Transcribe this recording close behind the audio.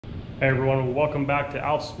Hey everyone, welcome back to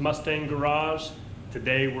Alf's Mustang Garage.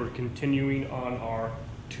 Today we're continuing on our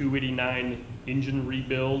 289 engine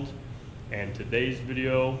rebuild, and today's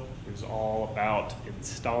video is all about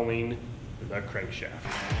installing the crankshaft.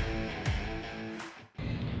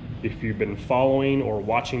 If you've been following or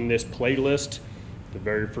watching this playlist, the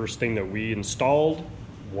very first thing that we installed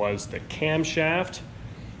was the camshaft.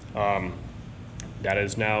 That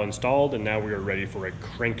is now installed, and now we are ready for a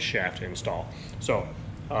crankshaft install. So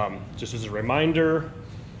just as a reminder,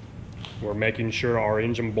 we're making sure our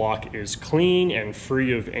engine block is clean and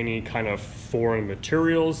free of any kind of foreign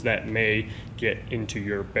materials that may get into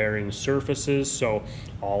your bearing surfaces. So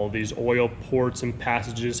all of these oil ports and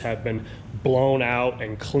passages have been blown out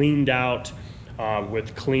and cleaned out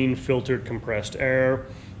with clean filtered compressed air.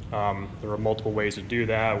 There are multiple ways to do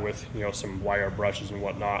that with some wire brushes and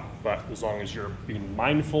whatnot, but as long as you're being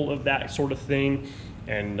mindful of that sort of thing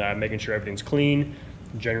and making sure everything's clean,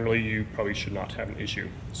 generally you probably should not have an issue.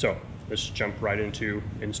 So let's jump right into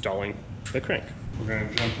installing the crank. We're going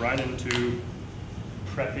to jump right into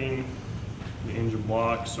prepping the engine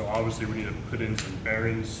block. So obviously we need to put in some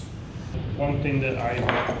bearings. One thing that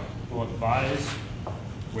I will advise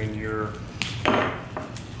when you're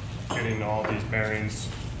getting all these bearings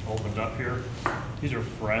opened up here, these are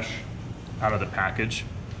fresh out of the package.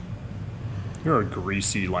 There are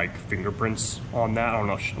greasy like fingerprints on that. I don't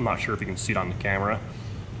know, I'm not sure if you can see it on the camera,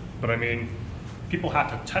 but I mean, people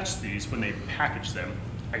have to touch these when they package them.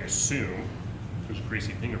 I assume there's a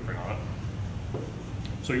greasy fingerprint on it.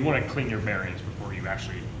 So you want to clean your bearings before you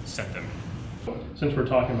actually set them. Since we're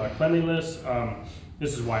talking about cleanliness,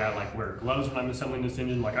 this is why I like wear gloves when I'm assembling this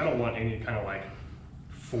engine. Like I don't want any kind of like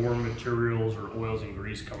foreign materials or oils and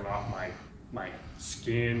grease coming off my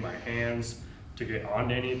skin, my hands, to get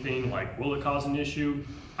onto anything. Like, will it cause an issue?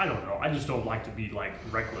 I don't know. I just don't like to be like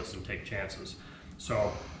reckless and take chances.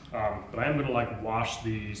 So, but I am gonna like wash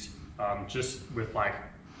these just with like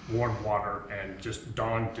warm water and just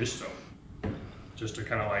Dawn dish soap, just to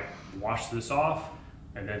kind of like wash this off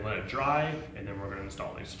and then let it dry, and then we're gonna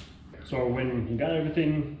install these. So when you got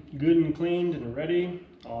everything good and cleaned and ready,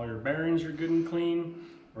 all your bearings are good and clean,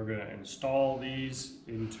 we're gonna install these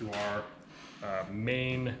into our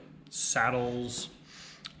main saddles.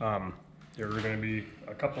 There are going to be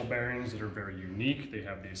a couple bearings that are very unique. They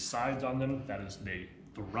have these sides on them. That is the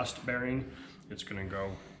thrust bearing. It's going to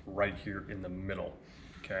go right here in the middle.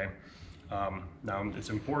 Okay. Now it's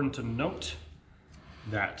important to note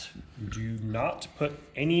that do not put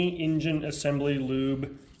any engine assembly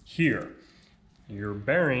lube here. Your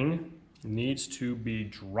bearing needs to be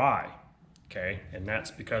dry. Okay, and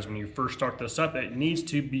that's because when you first start this up, it needs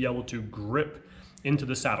to be able to grip into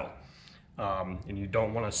the saddle. And you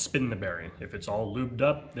don't want to spin the bearing. If it's all lubed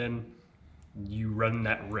up, then you run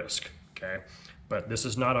that risk, okay? But this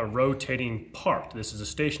is not a rotating part. This is a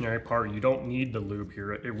stationary part. You don't need the lube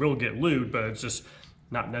here. It will get lubed, but it's just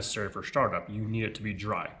not necessary for startup. You need it to be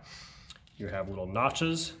dry. You have little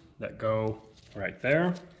notches that go right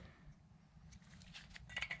there.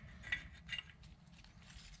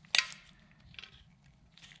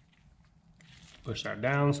 Push that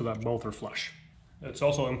down so that both are flush. It's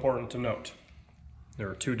also important to note, there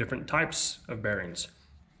are two different types of bearings.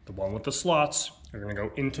 The one with the slots are going to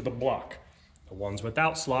go into the block. The ones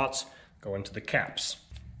without slots go into the caps.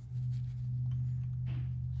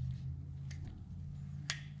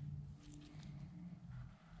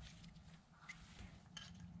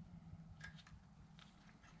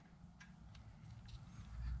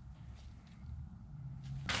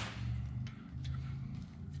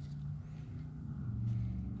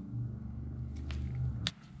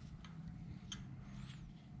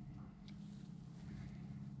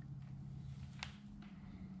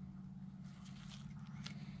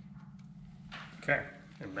 Okay,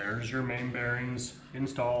 and there's your main bearings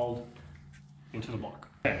installed into the block.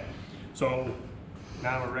 Okay, so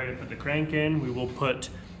now we're ready to put the crank in. We will put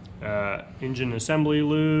engine assembly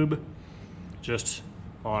lube just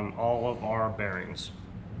on all of our bearings.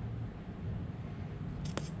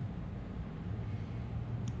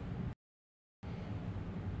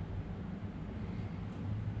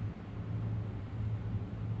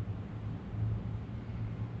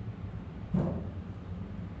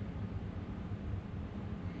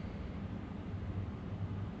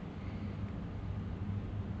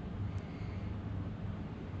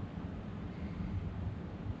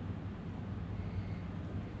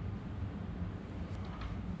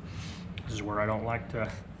 This is where I don't like to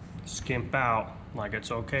skimp out. Like,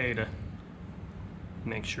 it's okay to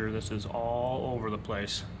make sure this is all over the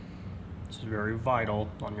place. This is very vital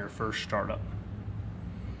on your first startup.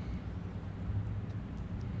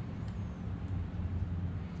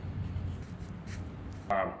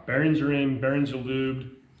 Bearings are in, bearings are lubed.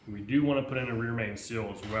 We do want to put in a rear main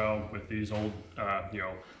seal as well with these old,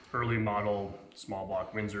 early model small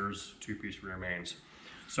block Windsors, 2-piece rear mains.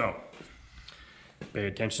 So pay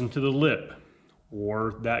attention to the lip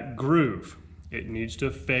or that groove. It needs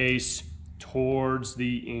to face towards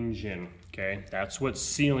the engine, okay? That's what's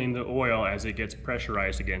sealing the oil as it gets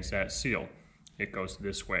pressurized against that seal. It goes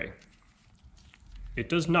this way. It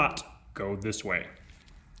does not go this way,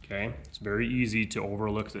 okay? It's very easy to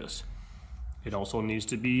overlook this. It also needs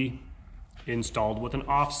to be installed with an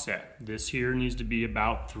offset. This here needs to be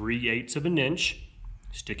about 3/8 of an inch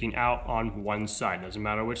sticking out on one side. Doesn't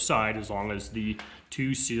matter which side, as long as the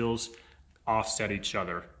two seals offset each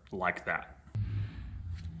other like that.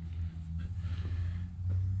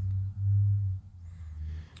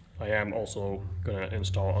 I am also going to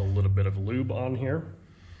install a little bit of lube on here.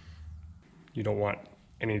 You don't want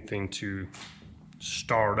anything to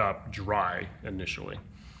start up dry initially.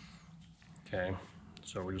 Okay,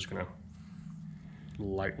 so we're just going to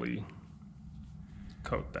lightly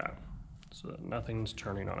coat that so that nothing's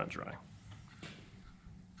turning on it dry.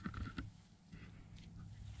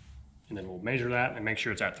 And then we'll measure that and make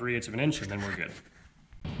sure it's at 3/8 of an inch, and then we're good.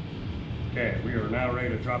 Okay, we are now ready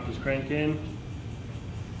to drop this crank in.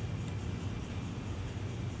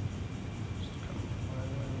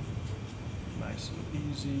 Nice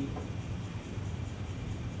and easy.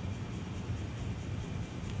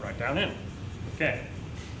 Right down in. Okay,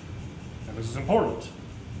 now this is important.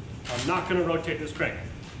 I'm not going to rotate this crank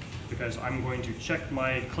because I'm going to check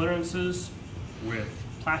my clearances with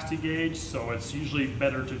plastic gauge, so it's usually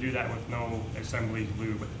better to do that with no assembly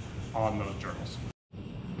lube on those journals.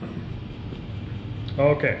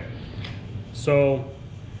 Okay, so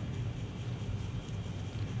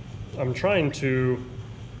I'm trying to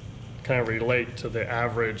kind of relate to the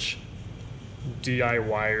average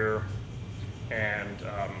DIYer and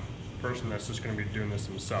person that's just going to be doing this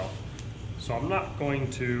himself. So I'm not going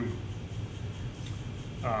to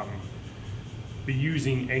be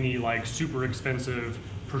using any like super expensive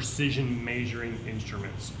precision measuring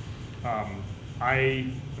instruments.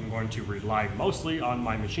 I am going to rely mostly on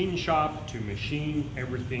my machine shop to machine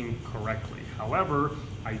everything correctly. However,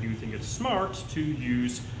 I do think it's smart to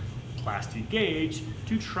use plastic gauge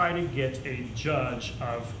to try to get a judge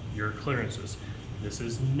of your clearances. This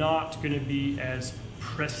is not going to be as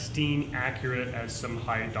pristine accurate as some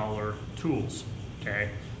high dollar tools, okay?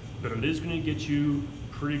 But it is going to get you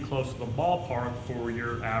pretty close to the ballpark for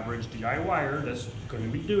your average DIYer that's going to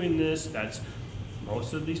be doing this. That's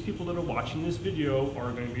most of these people that are watching this video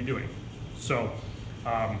are going to be doing. So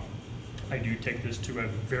I do take this to a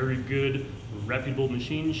very good reputable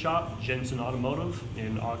machine shop, Jensen Automotive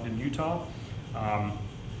in Ogden, Utah.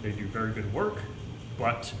 They do very good work,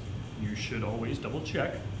 but you should always double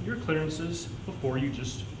check your clearances before you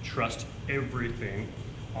just trust everything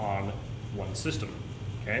on one system,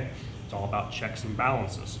 okay? It's all about checks and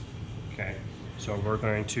balances, okay? So we're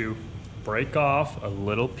going to break off a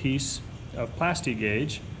little piece of plastic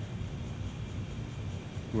gauge.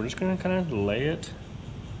 We're just gonna kind of lay it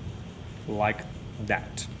like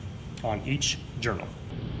that on each journal.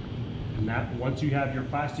 And that, once you have your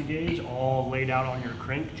plastic gauge all laid out on your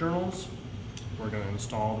crank journals, we're going to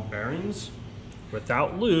install the bearings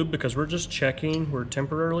without lube because we're just checking, we're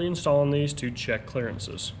temporarily installing these to check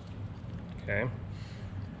clearances, okay?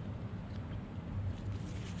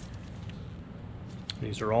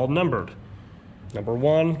 These are all numbered. Number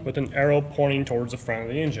 1 with an arrow pointing towards the front of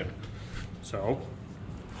the engine. So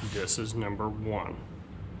this is number 1.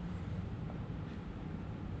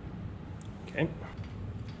 Okay.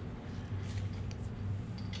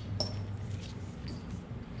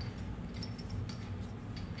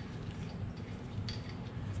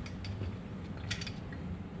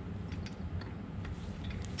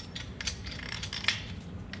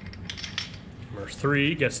 Number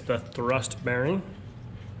 3 gets the thrust bearing,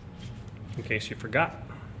 in case you forgot.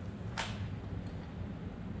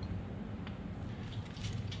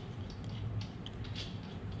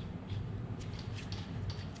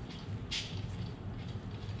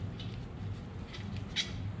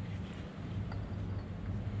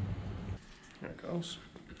 There it goes.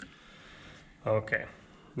 Okay,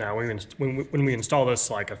 now when we install this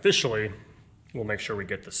like officially, we'll make sure we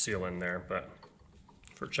get the seal in there, but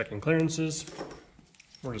for checking clearances,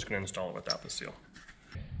 we're just going to install it without the seal.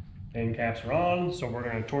 End caps are on, so we're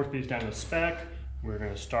going to torque these down to spec. We're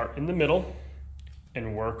going to start in the middle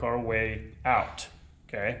and work our way out,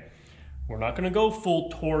 okay? We're not going to go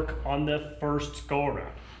full torque on the first go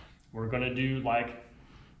around. We're going to do like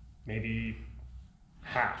maybe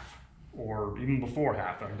half, or even before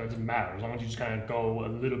half. It doesn't matter, as long as you just kind of go a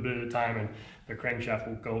little bit at a time, and the crankshaft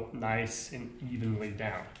will go nice and evenly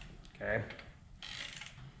down, okay?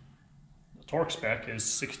 The torque spec is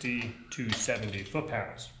 60 to 70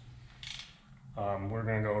 foot-pounds. We're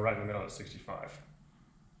gonna go right in the middle at 65.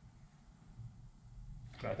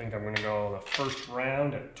 I think I'm gonna go the first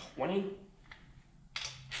round at 20.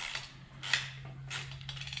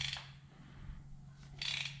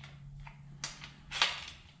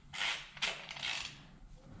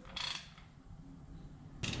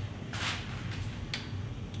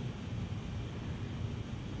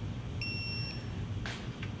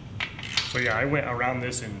 So yeah, I went around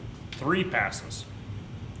this in 3 passes.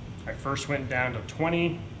 I first went down to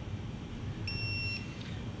 20,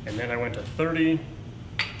 and then I went to 30,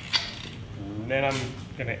 and then I'm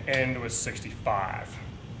gonna end with 65.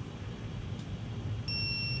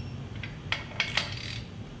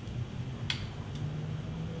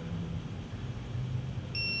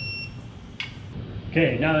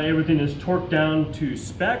 Okay, now that everything is torqued down to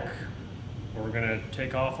spec, we're gonna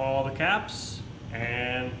take off all the caps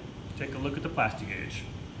and take a look at the plastic gauge.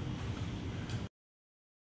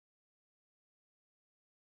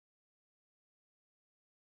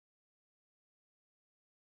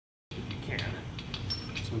 If you can.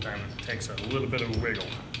 Sometimes it takes a little bit of wiggle.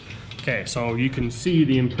 Okay, so you can see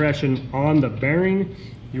the impression on the bearing.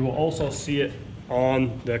 You will also see it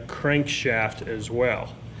on the crankshaft as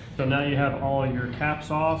well. So now you have all your caps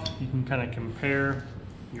off. You can kind of compare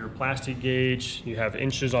your plastic gauge. You have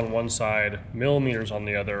inches on one side, millimeters on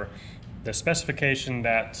the other. The specification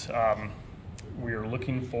that we are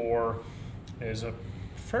looking for is a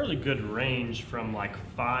fairly good range from like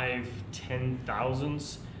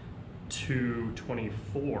 5/10,000ths to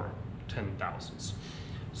 24/10,000ths.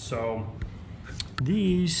 So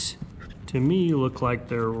these, to me, look like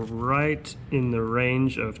they're right in the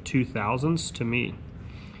range of 2,000ths to me.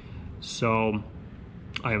 So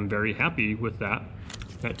I am very happy with that.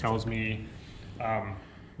 That tells me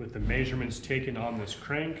with the measurements taken on this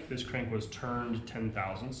crank was turned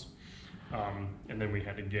 10,000ths. And then we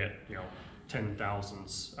had to get,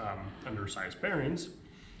 10,000ths undersized bearings.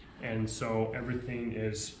 And so everything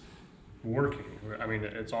is working. I mean,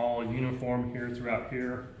 it's all uniform here throughout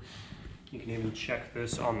here. You can even check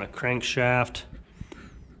this on the crankshaft.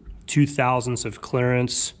 2,000ths of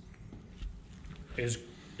clearance is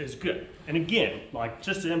good. And again, like,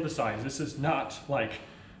 just to emphasize, this is not like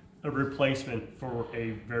a replacement for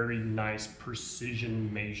a very nice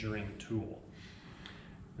precision measuring tool.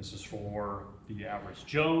 This is for the average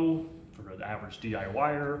Joe, for the average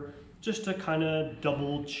DIYer, just to kind of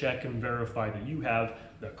double check and verify that you have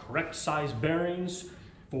the correct size bearings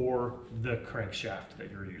for the crankshaft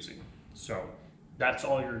that you're using. So that's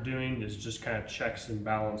all you're doing, is just kind of checks and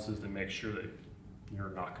balances to make sure that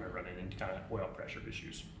you're not going to run into any kind of oil pressure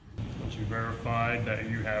issues. Once you verified that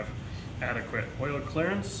you have adequate oil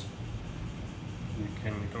clearance, you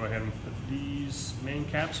can go ahead and put these main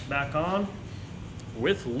caps back on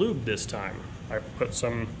with lube this time. I put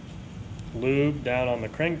some lube down on the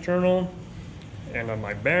crank journal and on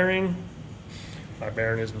my bearing. My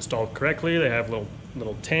bearing is installed correctly. They have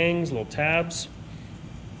little tangs, little tabs.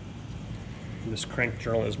 This crank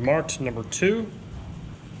journal is marked number 2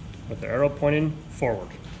 with the arrow pointing forward.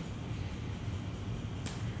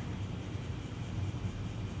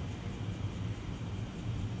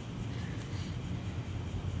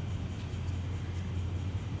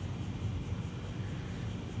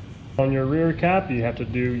 On your rear cap, you have to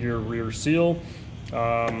do your rear seal.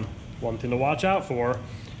 One thing to watch out for,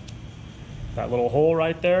 that little hole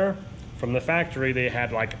right there, from the factory they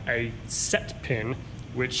had like a set pin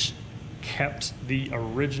which kept the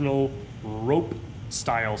original rope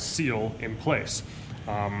style seal in place.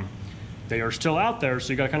 They are still out there,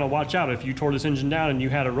 so you gotta kind of watch out. If you tore this engine down and you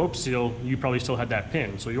had a rope seal, you probably still had that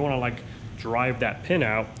pin. So you wanna like drive that pin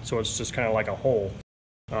out so it's just kind of like a hole.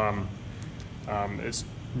 It's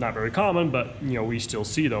not very common, but we still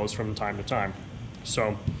see those from time to time.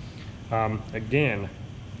 So again,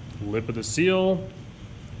 lip of the seal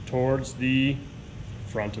towards the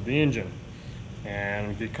front of the engine.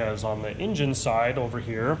 And because on the engine side over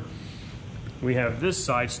here, we have this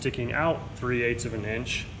side sticking out 3/8 of an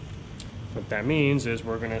inch. What that means is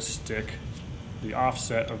we're gonna stick the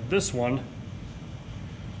offset of this one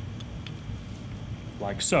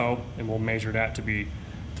like so, and we'll measure that to be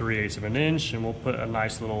 3/8 of an inch, and we'll put a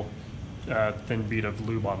nice little thin bead of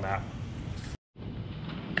lube on that.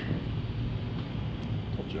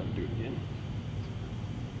 Told you I'd do it again.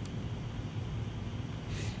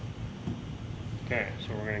 Okay,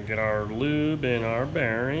 so we're gonna get our lube in our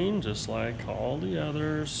bearing, just like all the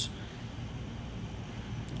others.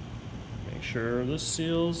 sure the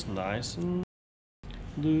seal's nice and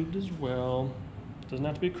lubed as well. Doesn't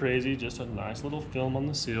have to be crazy, just a nice little film on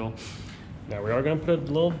the seal. Now we are going to put a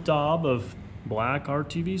little daub of black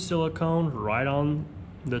RTV silicone right on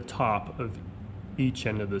the top of each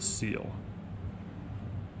end of the seal.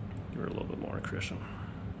 Give it a little bit more, Christian.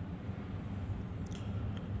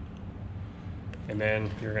 And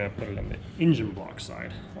then you're going to put it on the engine block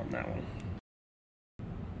side on that one.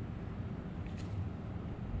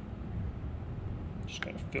 Just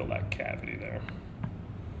going to fill that cavity there.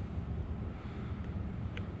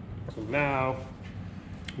 So now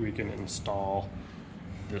we can install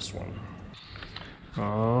this one.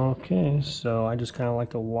 Okay, so I just kind of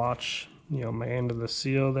like to watch, my end of the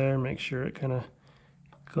seal there, make sure it kind of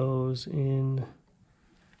goes in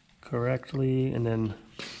correctly, and then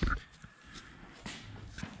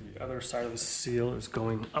the other side of the seal is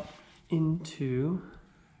going up into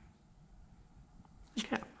the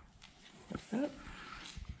cap, like that.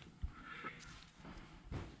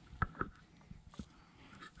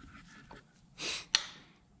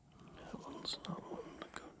 That one's not wanting to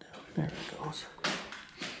go down. There it goes.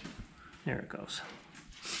 There it goes.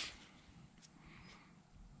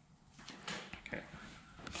 Okay.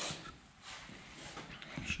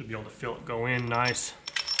 Should be able to go in nice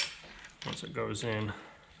once it goes in.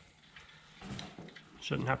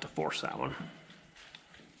 Shouldn't have to force that one.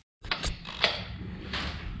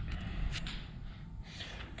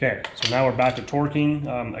 Okay, so now we're back to torquing.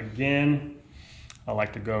 Again, I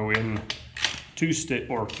like to go in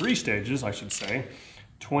three stages, I should say.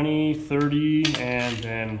 20, 30, and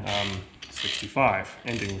then 65,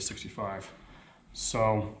 ending with 65.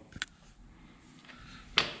 So,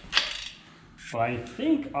 I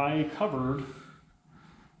think I covered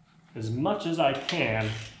as much as I can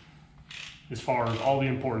as far as all the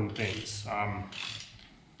important things.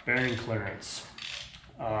 Bearing clearance,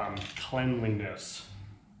 cleanliness,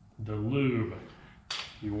 the lube.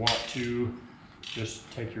 You want to just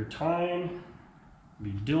take your time,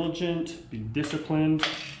 be diligent, be disciplined,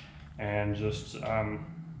 and just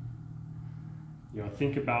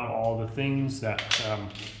think about all the things that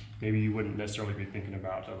maybe you wouldn't necessarily be thinking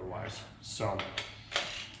about otherwise. So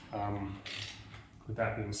with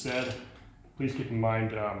that being said, please keep in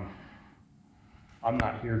mind I'm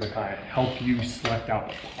not here to kind of help you select out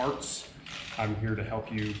the parts. I'm here to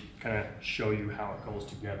help you kind of show you how it goes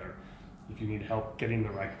together. If you need help getting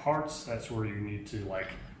the right parts, that's where you need to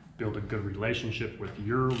build a good relationship with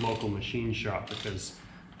your local machine shop, because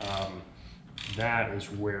that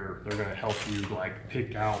is where they're going to help you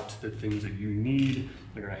pick out the things that you need.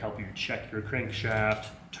 They're going to help you check your crankshaft,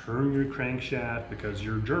 turn your crankshaft, because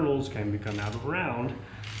your journals can become out of round.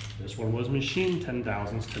 This one was machined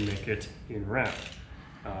 10,000ths to make it in round.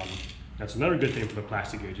 That's another good thing for the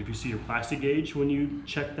plastic gauge. If you see your plastic gauge when you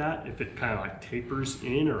check that, if it kind of tapers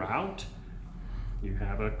in or out, you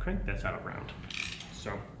have a crank that's out of round.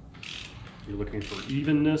 So you're looking for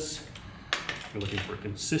evenness, you're looking for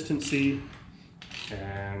consistency,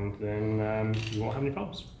 and then you won't have any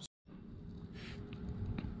problems.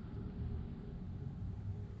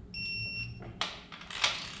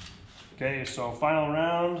 Okay, so final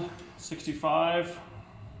round, 65.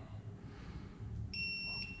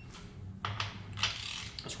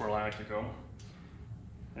 That's where I like to go.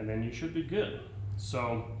 And then you should be good.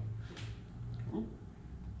 So,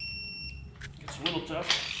 it's a little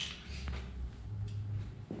tough.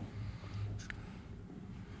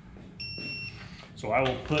 So I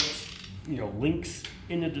will put, links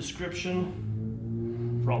in the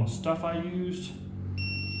description for all the stuff I used,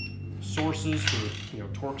 sources for,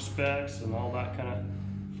 torque specs and all that kind of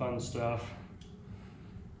fun stuff.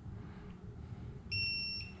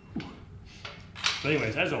 But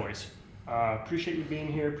anyways, as always, appreciate you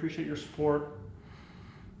being here, appreciate your support.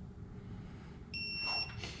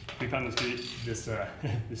 If you found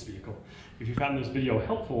this video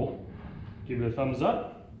helpful, give it a thumbs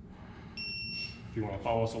up. If you want to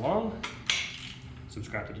follow us along,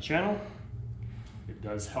 subscribe to the channel. It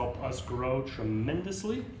does help us grow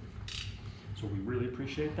tremendously, so we really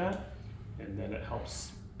appreciate that. And then it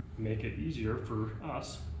helps make it easier for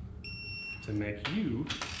us to make you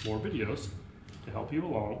more videos to help you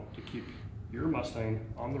along to keep your Mustang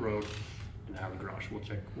on the road and out of the garage. We'll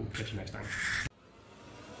catch you next time.